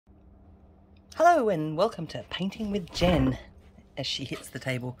Hello and welcome to Painting with Jen, as she hits the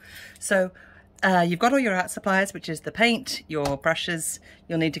table. So you've got all your art supplies, which is the paint, your brushes,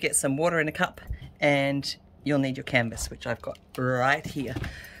 you'll need to get some water in a cup, and you'll need your canvas, which I've got right here.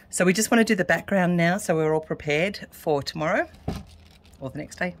 So we just want to do the background now, so we're all prepared for tomorrow or the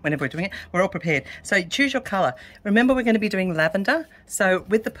next day, whenever we're doing it, we're all prepared. So choose your color. Remember, we're going to be doing lavender. So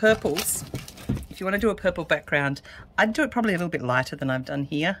with the purples, if you want to do a purple background, I'd do it probably a little bit lighter than I've done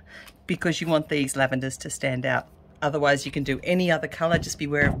here, because you want these lavenders to stand out. Otherwise you can do any other color, just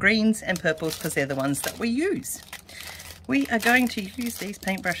beware of greens and purples because they're the ones that we use. We are going to use these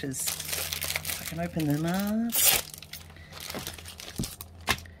paintbrushes. If I can open them up.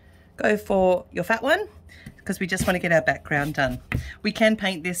 Go for your fat one, because we just want to get our background done. We can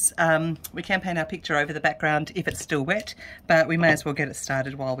paint this, we can paint our picture over the background if it's still wet, but we may as well get it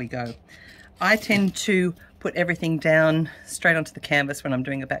started while we go. I tend to put everything down straight onto the canvas when I'm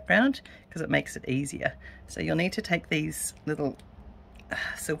doing a background because it makes it easier. So you'll need to take these little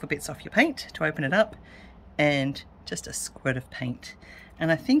silver bits off your paint to open it up, and just a squirt of paint.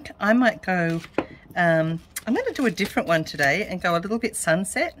 And I think I might go, I'm going to do a different one today and go a little bit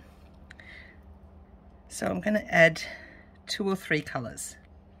sunset. So I'm going to add 2 or 3 colors.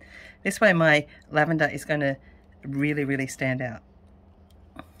 This way my lavender is going to really stand out.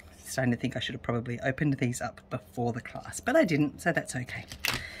 Starting to think I should have probably opened these up before the class, but I didn't, so that's okay.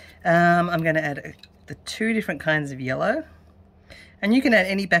 I'm going to add the 2 different kinds of yellow, and you can add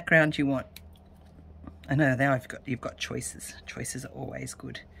any background you want. I know now you've got choices. Choices are always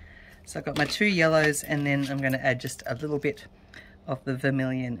good. So I've got my 2 yellows, and then I'm going to add just a little bit of the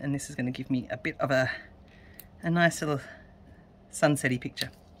vermilion, and this is going to give me a bit of a nice little sunsetty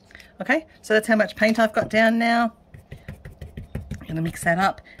picture. Okay, so that's how much paint I've got down now. I'm going to mix that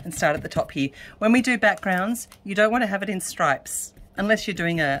up and start at the top here. When we do backgrounds, you don't want to have it in stripes unless you're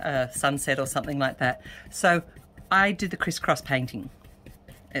doing a sunset or something like that. So I do the crisscross painting.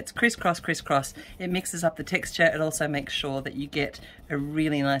 It's crisscross. It mixes up the texture. It also makes sure that you get a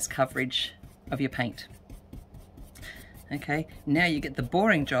really nice coverage of your paint. Okay, now you get the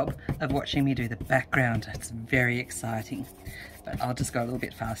boring job of watching me do the background. It's very exciting, but I'll just go a little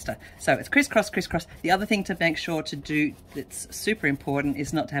bit faster. So it's crisscross. The other thing to make sure to do that's super important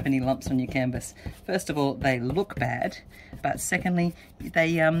is not to have any lumps on your canvas. First of all, they look bad, but secondly,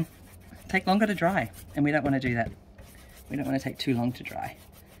 they take longer to dry, and we don't want to do that. We don't want to take too long to dry.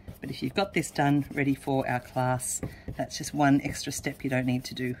 But if you've got this done, ready for our class, that's just one extra step you don't need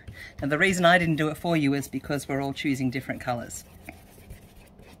to do. Now the reason I didn't do it for you is because we're all choosing different colors.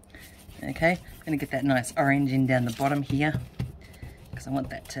 Okay, I'm going to get that nice orange in down the bottom here, because I want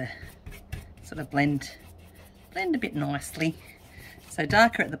that to sort of blend a bit nicely. So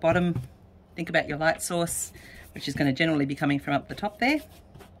darker at the bottom. Think about your light source, which is going to generally be coming from up the top there.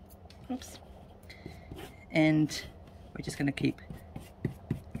 Oops. And we're just going to keep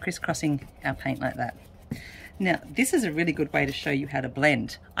crisscrossing our paint like that. Now this is a really good way to show you how to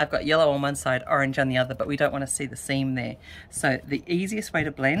blend. I've got yellow on one side, orange on the other, but we don't want to see the seam there. So the easiest way to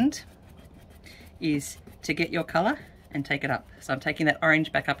blend is to get your color and take it up. So I'm taking that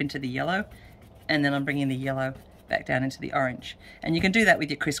orange back up into the yellow, and then I'm bringing the yellow back down into the orange. And you can do that with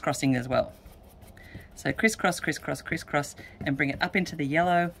your crisscrossing as well. So crisscross, and bring it up into the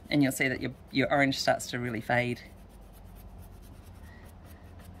yellow, and you'll see that your orange starts to really fade.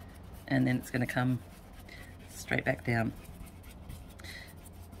 And then it's going to come straight back down.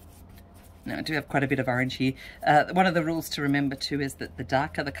 Now I do have quite a bit of orange here. One of the rules to remember too is that the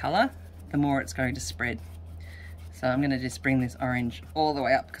darker the color, the more it's going to spread. So I'm going to just bring this orange all the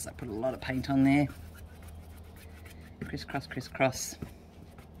way up because I put a lot of paint on there. Crisscross.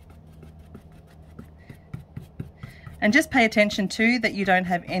 And just pay attention too that you don't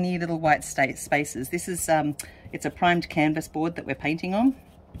have any little white spaces. This is it's a primed canvas board that we're painting on.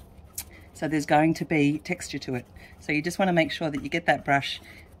 So there's going to be texture to it. So you just want to make sure that you get that brush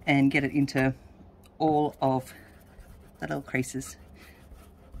and get it into all of the little creases.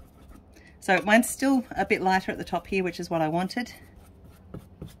 So mine's still a bit lighter at the top here, which is what I wanted.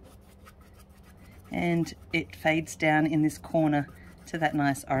 And it fades down in this corner to that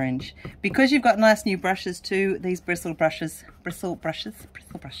nice orange. Because you've got nice new brushes too, these bristle brushes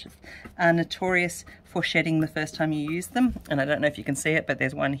are notorious for shedding the first time you use them. And I don't know if you can see it, but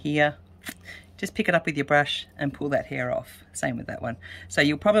there's one here. Just pick it up with your brush and pull that hair off. Same with that one. So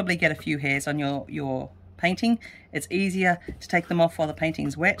you'll probably get a few hairs on your painting. It's easier to take them off while the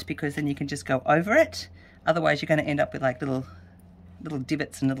painting's wet, because then you can just go over it. Otherwise you're going to end up with like little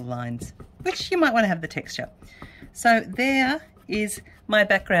divots and little lines, which you might want to have the texture. So there is my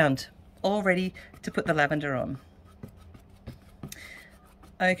background all ready to put the lavender on.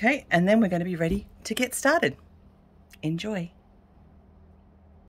 Okay, and then we're going to be ready to get started. Enjoy.